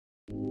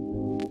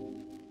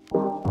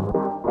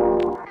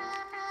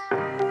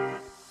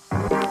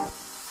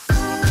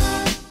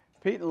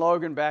Pete and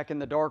Logan back in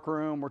the dark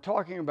room. We're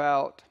talking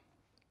about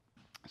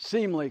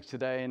seam leaks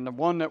today, and the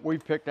one that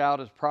we've picked out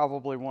is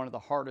probably one of the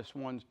hardest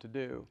ones to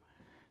do.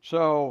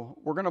 So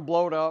we're going to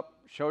blow it up,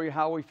 show you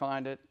how we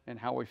find it and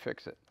how we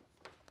fix it.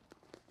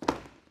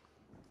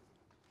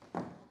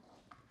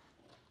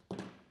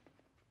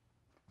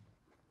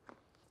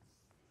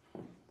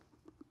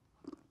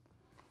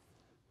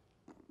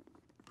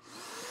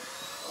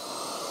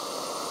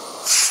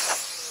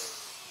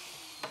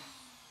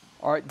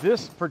 All right,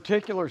 this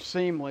particular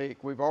seam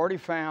leak, we've already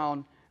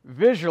found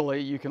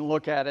visually, you can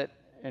look at it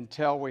and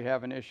tell we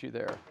have an issue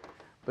there.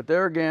 But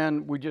there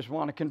again, we just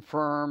want to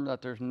confirm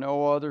that there's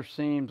no other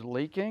seams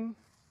leaking.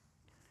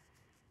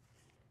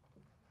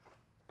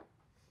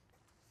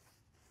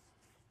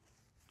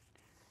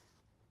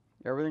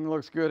 Everything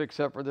looks good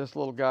except for this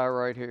little guy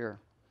right here.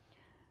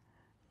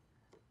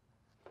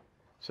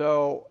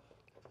 So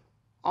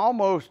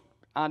almost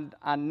on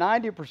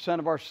 90%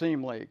 of our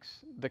seam leaks,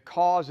 the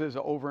cause is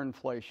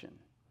overinflation.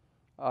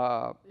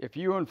 If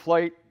you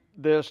inflate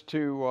this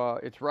to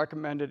its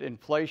recommended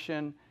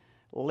inflation,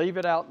 leave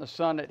it out in the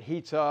sun, it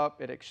heats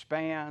up, it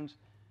expands,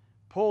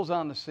 pulls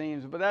on the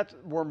seams, but that's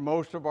where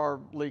most of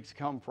our leaks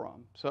come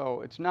from.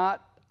 So it's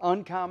not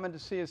uncommon to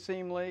see a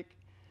seam leak.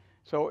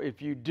 So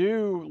if you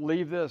do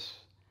leave this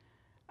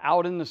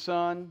out in the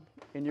sun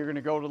and you're going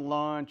to go to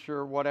lunch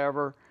or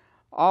whatever,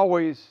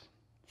 always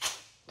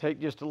take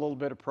just a little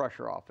bit of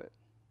pressure off it.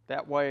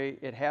 That way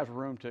it has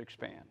room to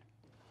expand.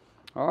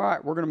 All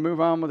right, we're going to move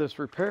on with this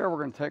repair. We're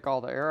going to take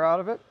all the air out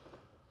of it.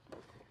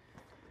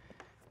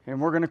 And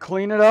we're going to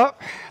clean it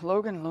up.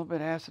 Logan, a little bit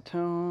of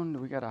acetone.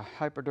 We got a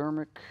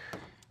hypodermic.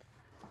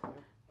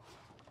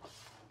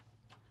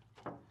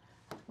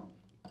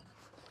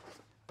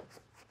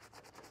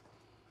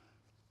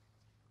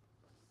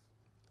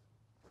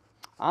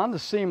 On the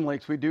seam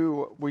leaks, we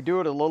do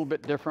it a little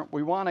bit different.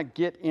 We want to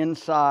get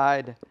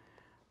inside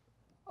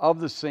of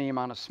the seam.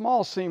 On a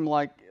small seam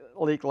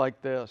leak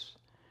like this,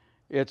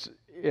 it's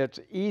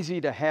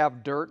easy to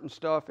have dirt and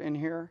stuff in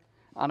here.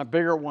 On a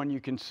bigger one, you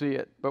can see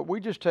it. But we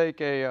just take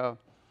a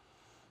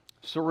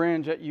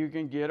syringe that you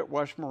can get at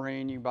West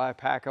Marine. You can buy a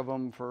pack of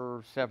them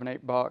for $7,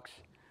 $8.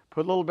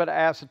 Put a little bit of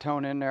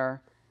acetone in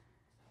there.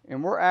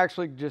 And we're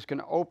actually just going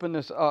to open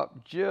this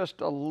up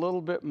just a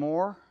little bit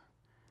more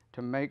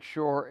to make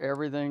sure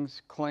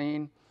everything's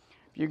clean.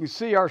 You can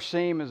see our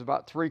seam is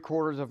about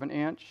 3/4 of an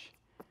inch.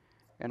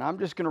 And I'm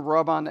just going to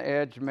rub on the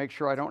edge to make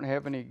sure I don't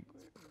have any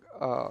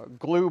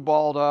glue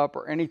balled up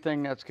or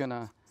anything that's going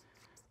to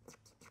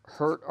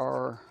hurt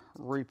our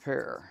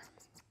repair.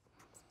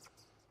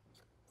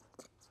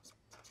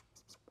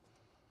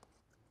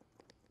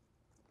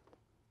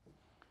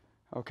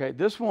 Okay,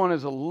 this one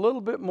is a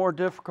little bit more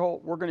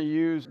difficult. We're going to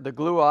use the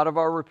glue out of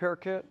our repair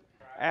kit.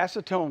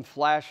 Acetone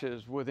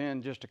flashes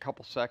within just a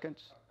couple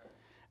seconds.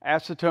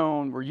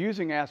 Acetone, we're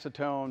using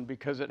acetone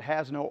because it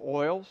has no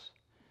oils.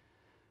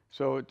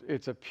 So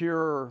it's a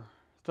pure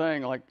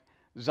thing, like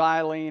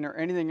xylene or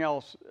anything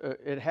else,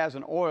 it has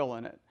an oil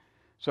in it.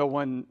 So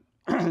when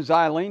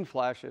xylene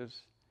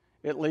flashes,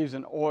 it leaves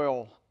an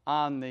oil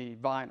on the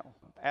vinyl.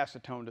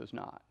 Acetone does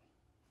not.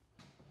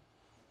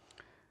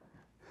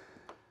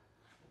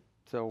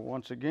 So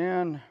once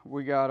again,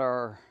 we got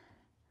our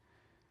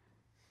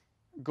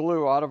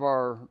glue out of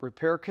our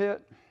repair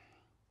kit.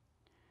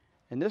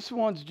 And this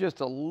one's just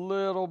a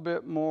little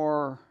bit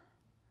more,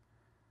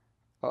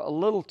 a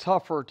little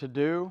tougher to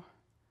do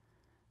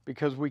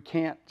because we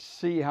can't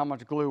see how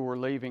much glue we're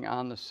leaving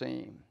on the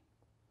seam.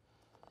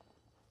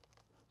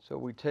 So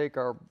we take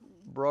our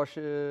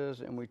brushes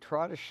and we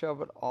try to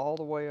shove it all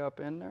the way up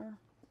in there.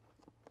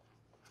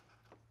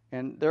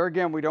 And there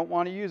again, we don't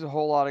want to use a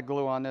whole lot of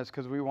glue on this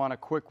because we want a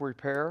quick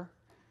repair.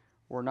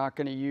 We're not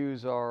going to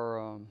use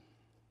our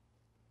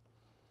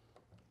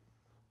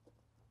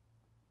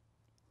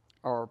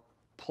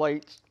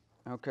plates.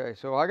 Okay,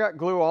 so I got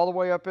glue all the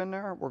way up in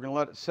there. We're going to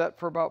let it set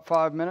for about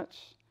 5 minutes.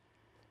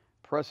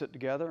 Press it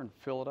together and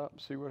fill it up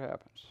and see what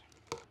happens.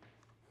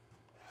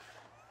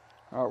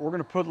 All right, we're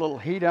going to put a little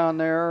heat on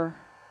there.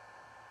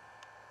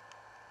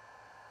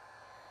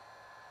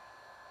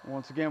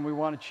 Once again, we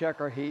want to check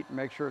our heat and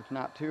make sure it's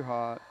not too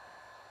hot.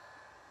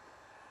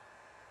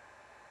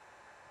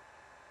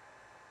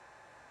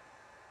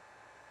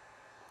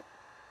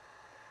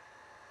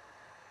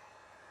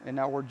 And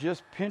now we're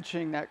just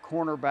pinching that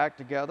corner back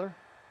together.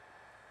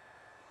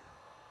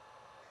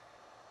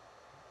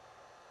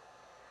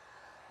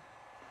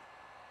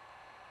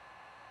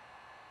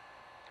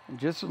 And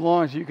just as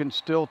long as you can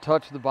still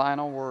touch the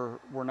vinyl,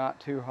 we're not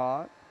too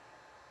hot.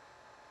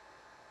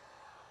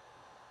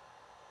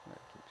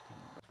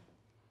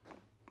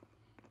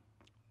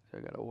 I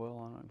got oil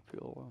on it, I can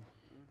feel oil.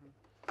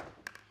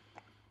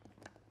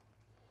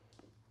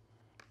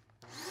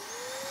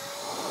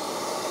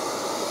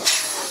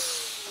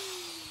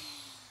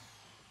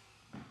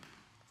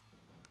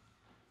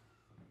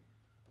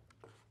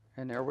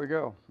 And there we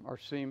go, our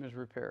seam is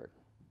repaired.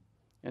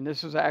 And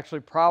this is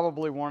actually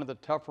probably one of the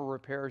tougher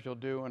repairs you'll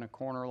do in a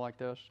corner like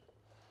this.